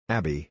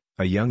Abby,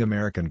 a young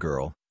American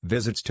girl,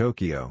 visits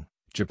Tokyo,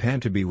 Japan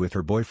to be with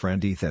her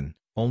boyfriend Ethan,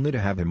 only to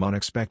have him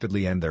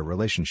unexpectedly end their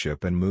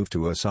relationship and move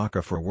to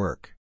Osaka for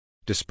work.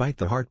 Despite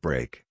the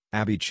heartbreak,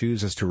 Abby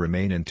chooses to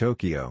remain in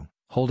Tokyo,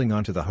 holding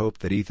on to the hope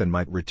that Ethan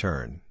might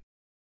return.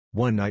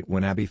 One night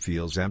when Abby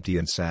feels empty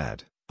and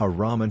sad, a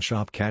ramen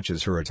shop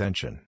catches her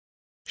attention.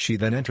 She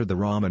then entered the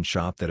ramen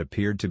shop that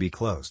appeared to be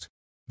closed.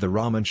 The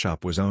ramen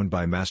shop was owned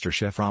by Master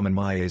Chef Ramen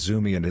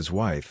Miyazumi and his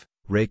wife,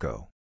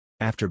 Reiko.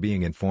 After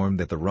being informed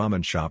that the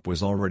ramen shop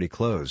was already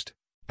closed,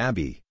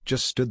 Abby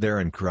just stood there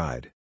and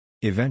cried.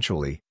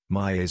 Eventually,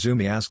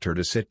 Miyazumi asked her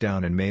to sit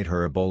down and made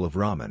her a bowl of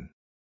ramen.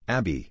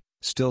 Abby,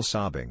 still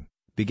sobbing,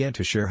 began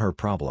to share her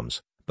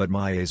problems, but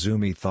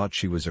Miyazumi thought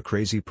she was a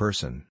crazy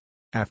person.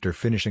 After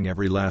finishing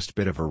every last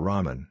bit of her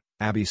ramen,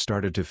 Abby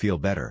started to feel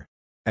better.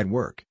 At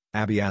work,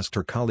 Abby asked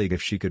her colleague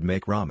if she could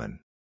make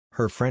ramen.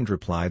 Her friend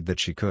replied that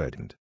she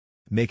couldn't.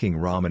 Making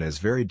ramen is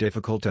very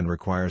difficult and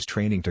requires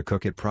training to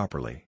cook it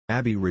properly.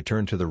 Abby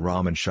returned to the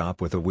ramen shop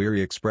with a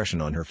weary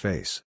expression on her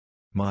face.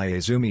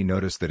 Miyazumi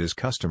noticed that his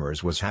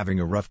customers was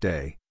having a rough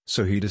day,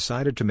 so he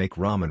decided to make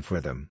ramen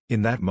for them.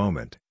 In that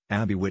moment,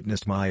 Abby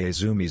witnessed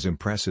Miyazumi's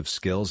impressive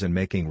skills in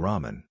making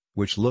ramen,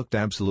 which looked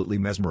absolutely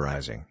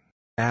mesmerizing.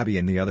 Abby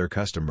and the other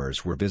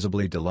customers were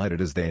visibly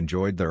delighted as they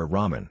enjoyed their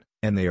ramen,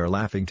 and they are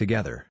laughing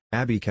together.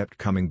 Abby kept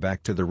coming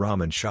back to the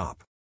ramen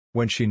shop.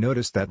 When she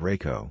noticed that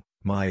Reiko,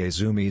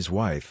 Miyazumi's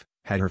wife,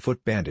 had her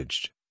foot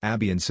bandaged,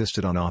 Abby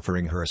insisted on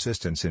offering her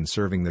assistance in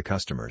serving the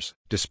customers.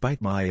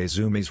 Despite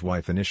Miyazumi's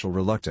wife's initial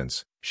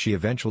reluctance, she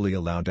eventually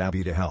allowed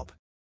Abby to help.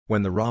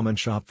 When the ramen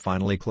shop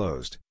finally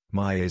closed,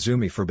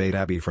 Miyazumi forbade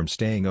Abby from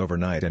staying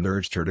overnight and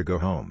urged her to go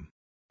home.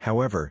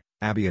 However,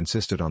 Abby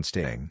insisted on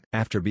staying.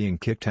 After being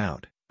kicked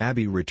out,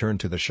 Abby returned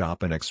to the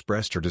shop and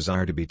expressed her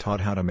desire to be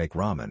taught how to make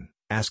ramen,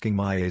 asking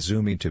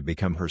Miyazumi to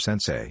become her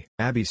sensei.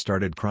 Abby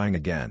started crying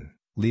again,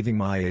 leaving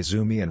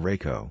Miyazumi and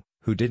Reiko,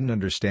 who didn't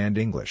understand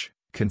English,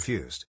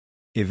 confused.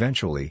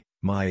 Eventually,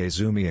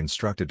 Miyazumi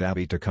instructed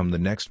Abby to come the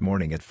next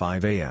morning at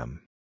 5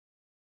 a.m.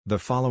 The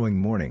following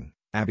morning,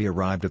 Abby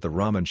arrived at the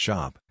ramen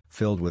shop,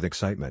 filled with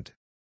excitement.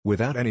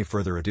 Without any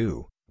further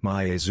ado,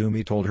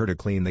 Miyazumi told her to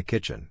clean the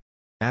kitchen.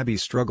 Abby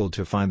struggled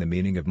to find the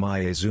meaning of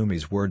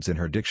Miyazumi's words in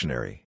her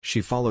dictionary.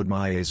 She followed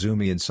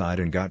Miyazumi inside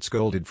and got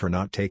scolded for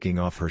not taking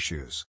off her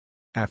shoes.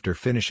 After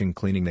finishing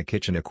cleaning the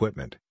kitchen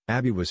equipment,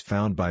 Abby was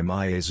found by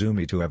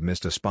Miyazumi to have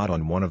missed a spot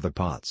on one of the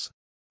pots.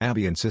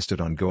 Abby insisted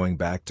on going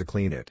back to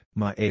clean it.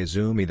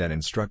 Miyazumi then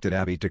instructed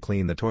Abby to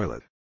clean the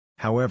toilet.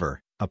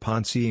 However,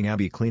 upon seeing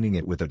Abby cleaning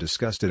it with a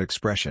disgusted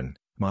expression,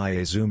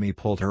 Miyazumi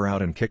pulled her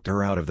out and kicked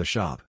her out of the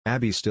shop.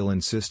 Abby still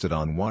insisted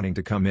on wanting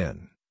to come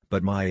in,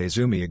 but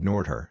Miyazumi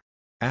ignored her.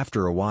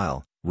 After a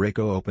while,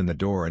 Reiko opened the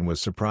door and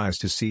was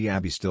surprised to see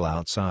Abby still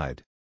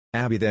outside.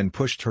 Abby then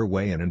pushed her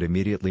way in and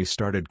immediately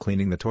started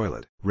cleaning the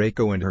toilet.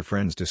 Reiko and her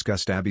friends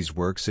discussed Abby's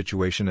work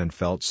situation and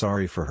felt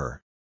sorry for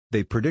her.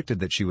 They predicted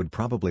that she would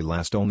probably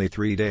last only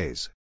 3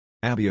 days.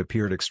 Abby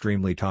appeared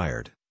extremely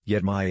tired,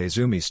 yet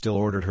Miyazumi still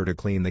ordered her to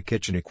clean the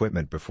kitchen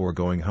equipment before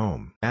going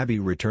home. Abby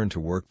returned to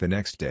work the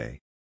next day.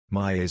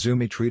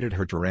 Miyazumi treated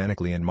her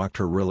tyrannically and mocked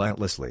her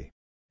relentlessly.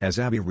 As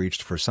Abby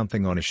reached for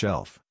something on a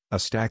shelf, a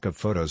stack of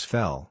photos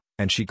fell,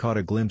 and she caught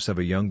a glimpse of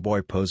a young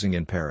boy posing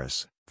in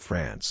Paris,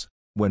 France.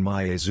 When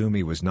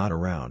Miyazumi was not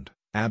around,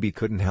 Abby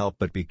couldn't help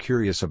but be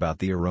curious about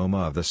the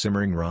aroma of the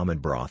simmering ramen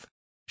broth.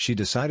 She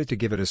decided to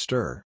give it a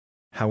stir.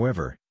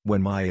 However,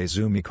 when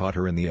Miyazumi caught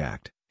her in the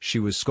act, she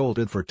was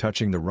scolded for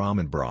touching the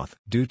ramen broth.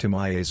 Due to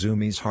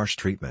Miyazumi's harsh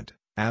treatment,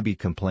 Abby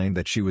complained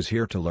that she was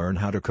here to learn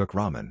how to cook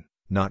ramen,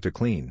 not to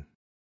clean.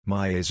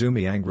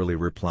 Miyazumi angrily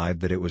replied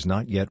that it was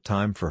not yet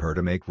time for her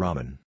to make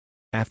ramen.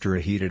 After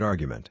a heated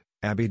argument,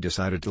 Abby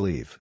decided to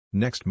leave.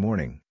 Next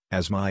morning,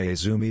 as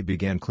Miyazumi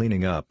began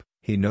cleaning up,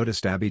 he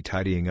noticed Abby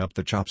tidying up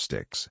the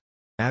chopsticks.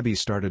 Abby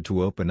started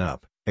to open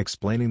up,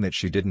 explaining that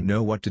she didn't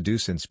know what to do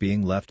since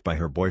being left by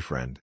her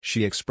boyfriend.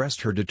 She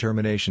expressed her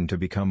determination to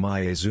become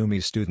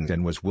Miyazumi's student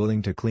and was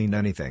willing to clean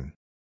anything.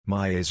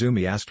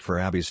 Miyazumi asked for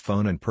Abby's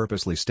phone and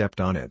purposely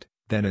stepped on it,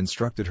 then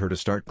instructed her to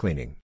start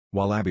cleaning.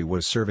 While Abby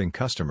was serving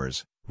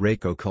customers,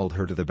 Reiko called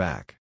her to the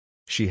back.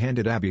 She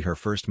handed Abby her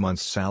first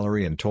month's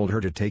salary and told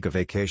her to take a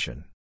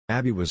vacation.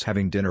 Abby was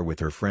having dinner with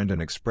her friend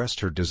and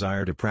expressed her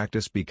desire to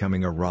practice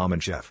becoming a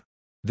ramen chef.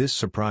 This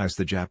surprised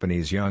the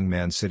Japanese young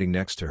man sitting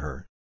next to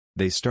her.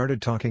 They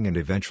started talking and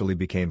eventually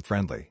became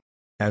friendly.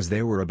 As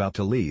they were about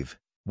to leave,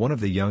 one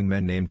of the young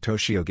men named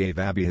Toshio gave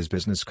Abby his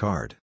business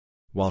card.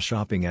 While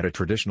shopping at a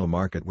traditional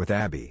market with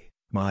Abby,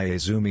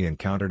 Miyazumi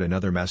encountered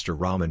another master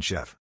ramen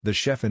chef. The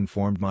chef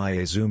informed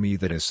Miyazumi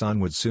that his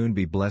son would soon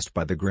be blessed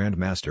by the Grand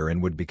Master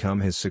and would become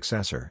his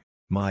successor.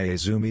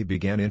 Miyazumi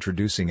began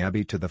introducing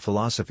Abby to the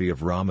philosophy of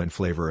ramen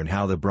flavor and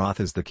how the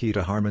broth is the key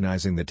to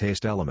harmonizing the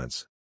taste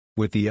elements.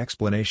 With the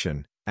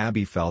explanation,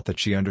 Abby felt that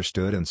she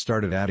understood and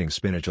started adding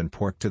spinach and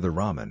pork to the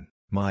ramen.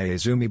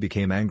 Miyazumi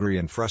became angry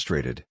and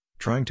frustrated,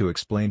 trying to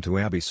explain to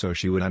Abby so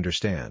she would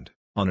understand.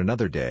 On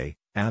another day,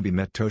 Abby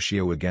met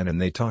Toshio again and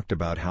they talked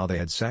about how they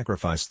had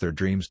sacrificed their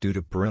dreams due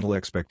to parental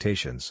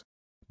expectations.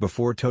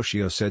 Before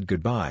Toshio said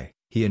goodbye,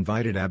 he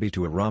invited Abby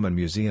to a ramen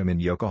museum in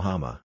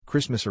Yokohama.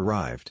 Christmas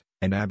arrived,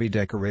 and Abby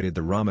decorated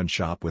the ramen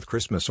shop with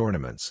Christmas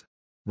ornaments.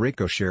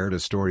 Reiko shared a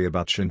story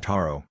about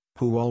Shintaro,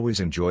 who always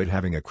enjoyed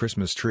having a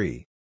Christmas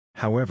tree.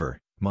 However,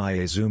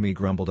 Mayuzumi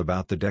grumbled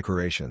about the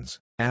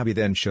decorations. Abby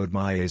then showed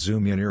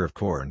Mayuzumi an ear of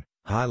corn,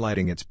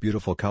 highlighting its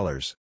beautiful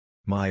colors.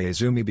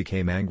 Mayuzumi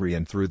became angry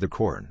and threw the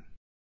corn.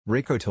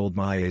 Reiko told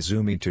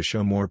Mayuzumi to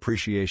show more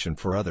appreciation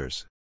for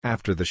others.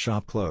 After the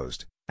shop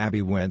closed,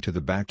 Abby went to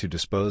the back to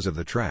dispose of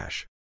the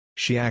trash.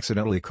 She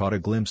accidentally caught a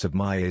glimpse of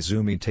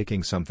Mayuzumi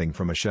taking something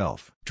from a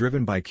shelf.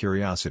 Driven by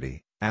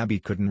curiosity, Abby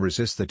couldn't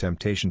resist the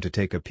temptation to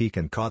take a peek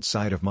and caught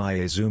sight of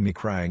Mayuzumi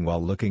crying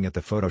while looking at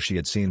the photo she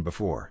had seen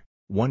before.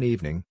 One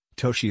evening,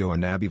 Toshio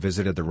and Abby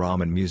visited the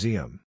ramen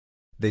museum.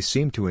 They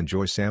seemed to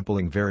enjoy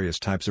sampling various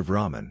types of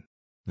ramen.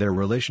 Their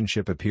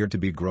relationship appeared to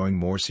be growing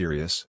more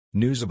serious.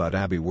 News about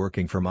Abby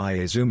working for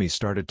Mayuzumi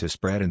started to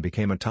spread and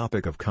became a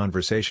topic of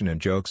conversation and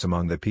jokes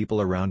among the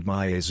people around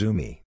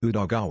Mayuzumi.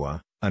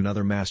 Udagawa,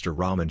 another master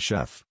ramen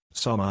chef,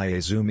 saw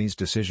Mayuzumi's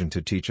decision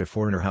to teach a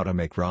foreigner how to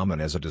make ramen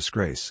as a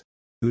disgrace.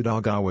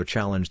 Udagawa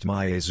challenged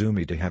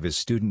Mayuzumi to have his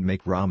student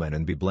make ramen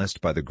and be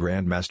blessed by the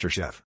Grand Master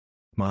Chef.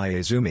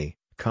 Mayuzumi,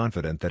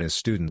 confident that his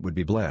student would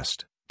be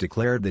blessed,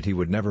 declared that he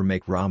would never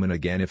make ramen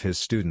again if his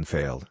student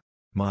failed.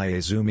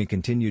 Mayuzumi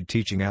continued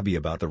teaching Abby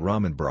about the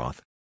ramen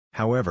broth.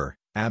 However,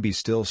 Abby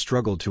still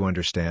struggled to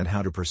understand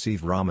how to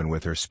perceive ramen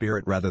with her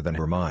spirit rather than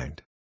her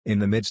mind. In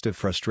the midst of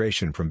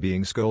frustration from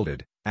being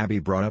scolded, Abby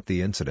brought up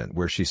the incident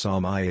where she saw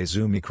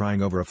Mayuzumi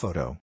crying over a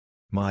photo.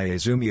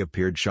 Mayuzumi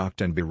appeared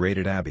shocked and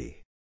berated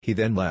Abby. He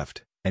then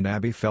left, and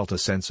Abby felt a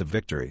sense of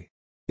victory.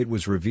 It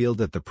was revealed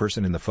that the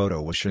person in the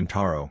photo was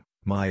Shintaro,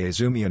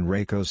 Mayuzumi and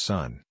Reiko's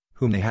son,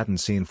 whom they hadn't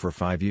seen for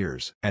 5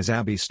 years. As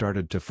Abby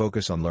started to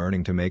focus on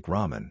learning to make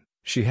ramen,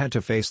 she had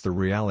to face the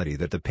reality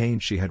that the pain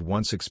she had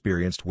once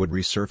experienced would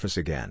resurface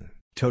again.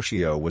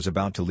 Toshio was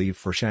about to leave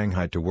for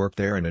Shanghai to work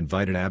there and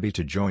invited Abby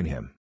to join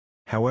him.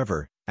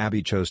 However,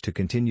 Abby chose to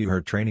continue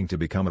her training to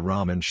become a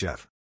ramen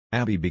chef.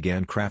 Abby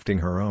began crafting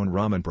her own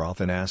ramen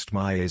broth and asked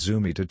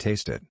Mayuzumi to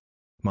taste it.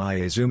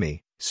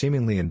 Mayuzumi,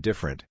 seemingly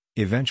indifferent,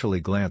 eventually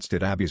glanced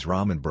at Abby's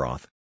ramen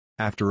broth.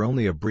 After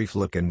only a brief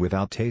look and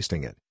without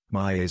tasting it,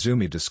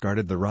 Mayuzumi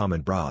discarded the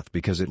ramen broth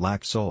because it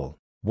lacked soul.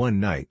 One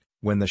night,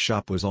 when the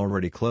shop was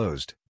already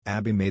closed,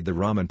 Abby made the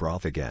ramen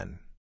broth again.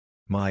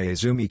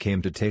 Mayuzumi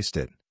came to taste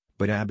it,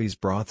 but Abby's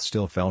broth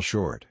still fell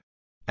short.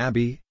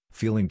 Abby,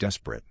 feeling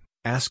desperate,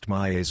 asked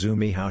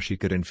Mayuzumi how she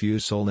could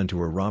infuse soul into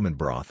her ramen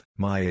broth.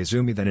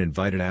 Mayuzumi then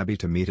invited Abby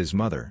to meet his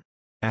mother.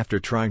 After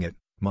trying it,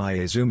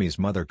 Mayuzumi's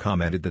mother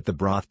commented that the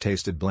broth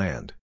tasted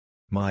bland.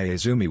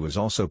 Mayuzumi was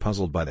also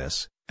puzzled by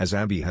this, as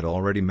Abby had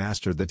already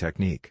mastered the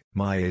technique.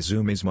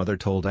 Mayuzumi's mother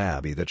told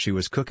Abby that she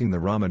was cooking the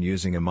ramen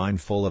using a mind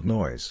full of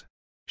noise.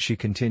 She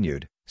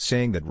continued,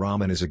 saying that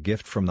ramen is a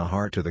gift from the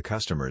heart to the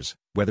customers,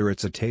 whether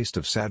it's a taste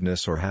of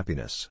sadness or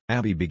happiness.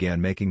 Abby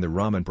began making the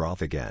ramen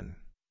broth again,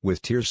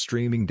 with tears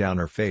streaming down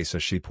her face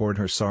as she poured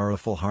her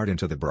sorrowful heart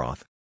into the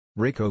broth.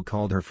 Reiko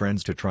called her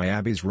friends to try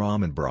Abby's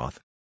ramen broth.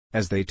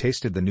 As they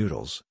tasted the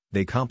noodles,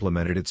 they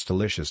complimented its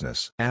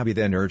deliciousness. Abby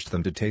then urged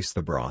them to taste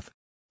the broth.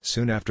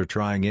 Soon after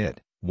trying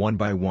it, one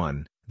by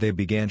one, they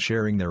began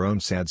sharing their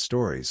own sad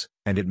stories,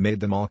 and it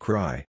made them all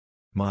cry.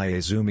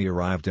 Mayuzumi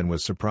arrived and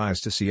was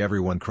surprised to see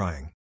everyone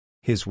crying.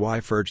 His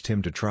wife urged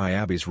him to try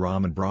Abby's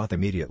ramen broth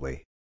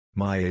immediately.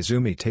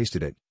 Mayuzumi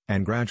tasted it,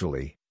 and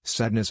gradually,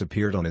 sadness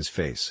appeared on his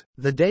face.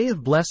 The day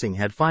of blessing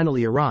had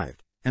finally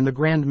arrived, and the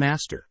Grand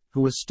Master,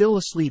 who was still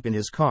asleep in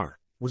his car,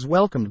 was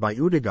welcomed by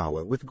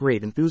Udagawa with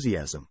great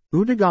enthusiasm.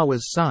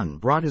 Udagawa's son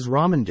brought his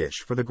ramen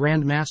dish for the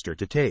Grand Master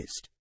to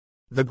taste.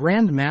 The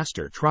Grand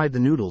Master tried the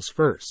noodles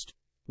first.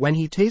 When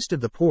he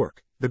tasted the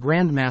pork, the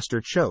Grand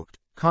Master choked,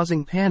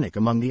 causing panic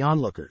among the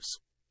onlookers.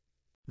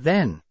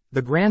 Then,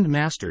 the Grand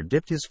Master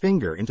dipped his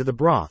finger into the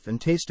broth and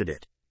tasted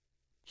it.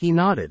 He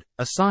nodded,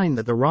 a sign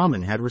that the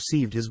ramen had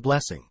received his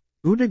blessing.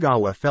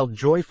 Udagawa felt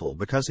joyful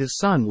because his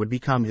son would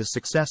become his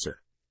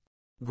successor.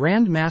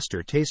 Grand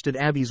Master tasted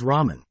Abby's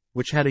ramen,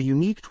 which had a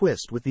unique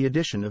twist with the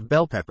addition of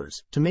bell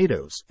peppers,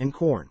 tomatoes, and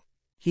corn.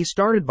 He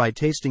started by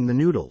tasting the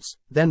noodles,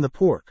 then the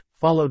pork,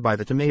 followed by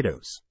the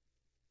tomatoes.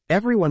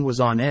 Everyone was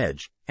on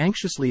edge,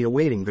 anxiously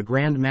awaiting the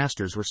Grand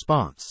Master's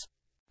response.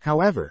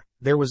 However,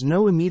 there was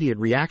no immediate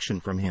reaction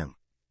from him.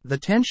 The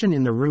tension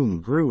in the room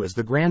grew as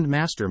the Grand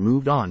Master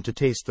moved on to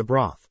taste the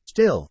broth.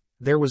 Still,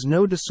 there was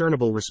no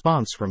discernible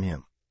response from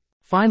him.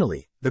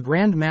 Finally, the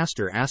Grand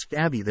Master asked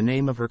Abby the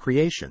name of her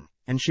creation,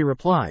 and she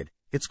replied,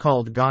 "It's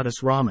called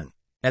Goddess Ramen."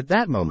 At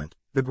that moment,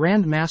 the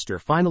Grand Master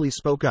finally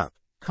spoke up,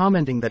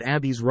 commenting that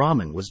Abby's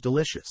ramen was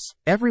delicious.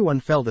 Everyone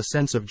felt a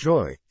sense of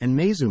joy, and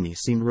Mayuzumi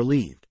seemed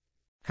relieved.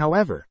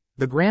 However,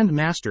 the Grand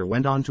Master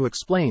went on to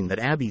explain that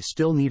Abby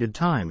still needed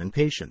time and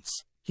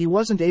patience. He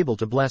wasn't able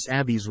to bless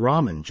Abby's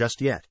ramen just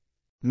yet.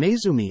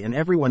 Mayuzumi and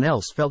everyone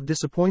else felt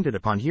disappointed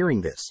upon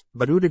hearing this,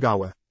 but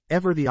Udagawa,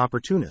 ever the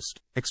opportunist,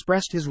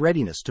 expressed his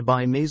readiness to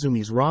buy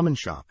Mayuzumi's ramen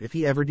shop if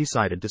he ever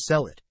decided to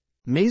sell it.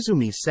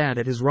 Mayuzumi sat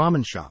at his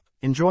ramen shop,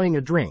 enjoying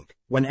a drink,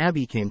 when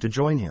Abby came to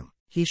join him.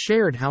 He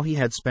shared how he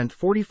had spent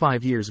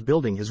 45 years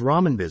building his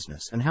ramen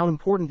business and how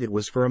important it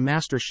was for a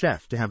master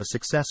chef to have a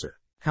successor.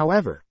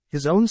 However,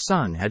 his own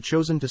son had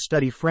chosen to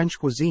study French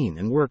cuisine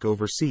and work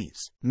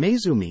overseas.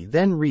 Maezumi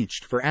then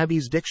reached for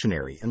Abby's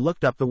dictionary and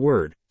looked up the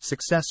word,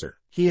 successor.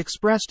 He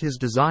expressed his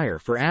desire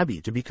for Abby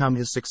to become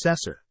his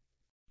successor,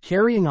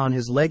 carrying on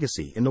his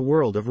legacy in the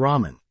world of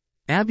ramen.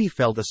 Abby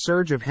felt a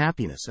surge of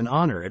happiness and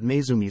honor at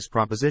Maezumi's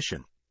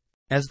proposition.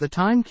 As the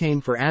time came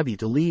for Abby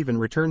to leave and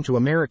return to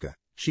America,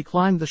 she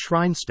climbed the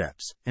shrine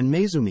steps, and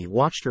Maezumi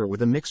watched her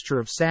with a mixture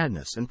of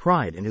sadness and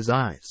pride in his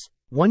eyes.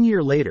 1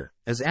 year later,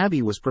 as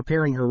Abby was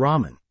preparing her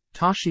ramen,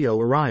 Toshio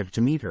arrived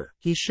to meet her.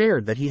 He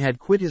shared that he had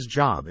quit his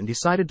job and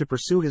decided to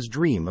pursue his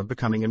dream of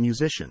becoming a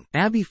musician.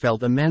 Abby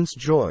felt immense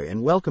joy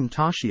and welcomed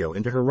Toshio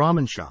into her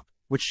ramen shop,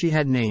 which she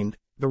had named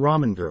the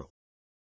Ramen Girl.